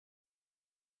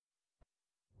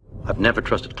I've never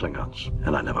trusted Klingons,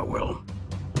 and I never will.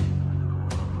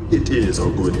 It is a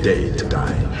good day to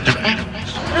die.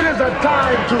 It is a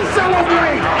time to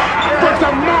celebrate, for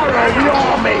tomorrow we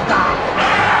all may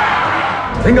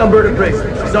die. Klingon bird of prey,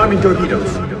 disarming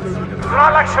torpedoes. Do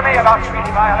not lecture me about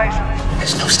treaty violations.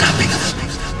 There's no stopping us.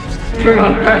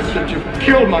 Klingon bastard, you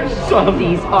killed my son.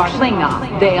 These are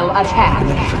Klingon. They'll attack. I'm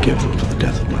never forgive for the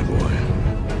death of my boy.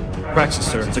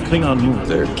 Praxis, sir. It's a Klingon move.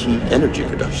 They're key energy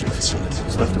production facilities.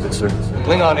 What's left of it, sir? The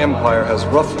Klingon Empire has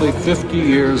roughly 50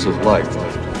 years of life.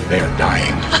 They are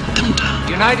dying.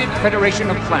 United Federation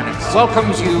of Planets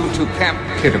welcomes you to Camp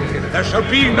Kidderminster. There shall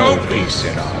be no peace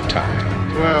in our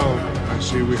time. Well, I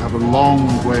see we have a long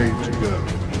way to go.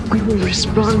 We were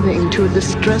responding to a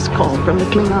distress call from the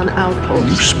Klingon outpost.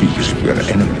 You speak as if we are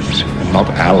enemies, and not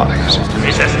allies.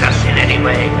 Resist us in any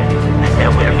way, and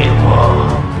there will be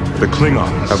war. The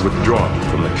Klingons have withdrawn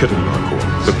from the Kittenbar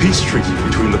Corps. The peace treaty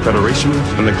between the Federation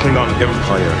and the Klingon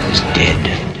Empire is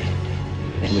dead.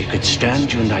 And we could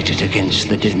stand united against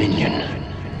the Dominion.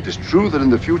 It is true that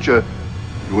in the future,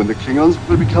 you and the Klingons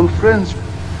will become friends.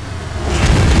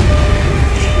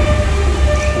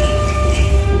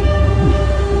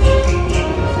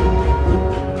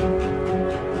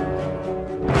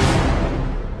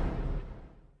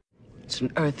 It's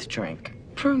an earth drink.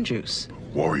 Prune juice.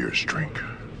 Warriors drink.